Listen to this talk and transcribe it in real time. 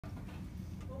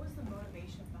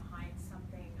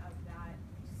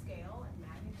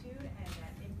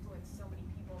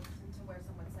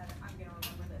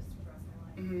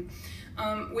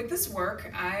With this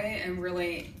work, I am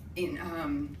really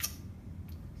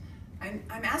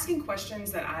I'm asking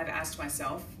questions that I've asked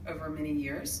myself over many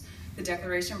years. The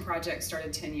Declaration Project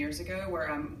started 10 years ago,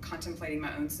 where I'm contemplating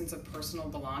my own sense of personal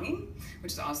belonging,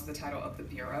 which is also the title of the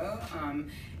Bureau.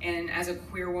 And as a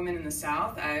queer woman in the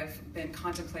South, I've been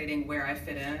contemplating where I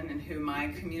fit in and who my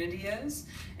community is.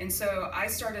 And so I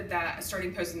started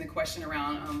posing the question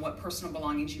around what personal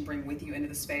belongings you bring with you into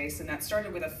the space. And that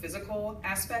started with a physical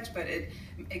aspect, but it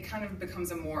kind of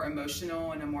becomes a more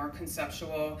emotional and a more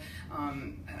conceptual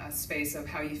space of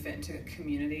how you fit into a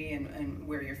community and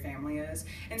where your family is.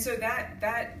 And so that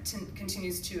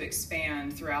continues to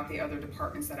expand throughout the other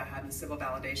departments that I have, the Civil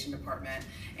Validation Department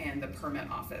and the Permit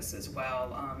Office as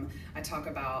well. I talk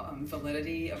about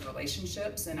validity of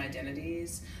relationships and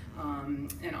identities,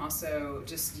 and also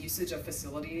just usage of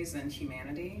facilities and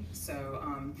humanity. So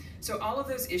all of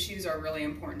those issues are really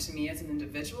important to me as an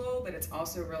individual, but it's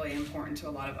also really important to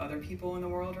a lot of other people in the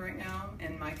world right now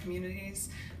in my communities.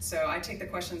 So I take the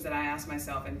questions that I ask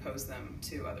myself and pose them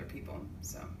to other people,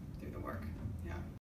 so through the work.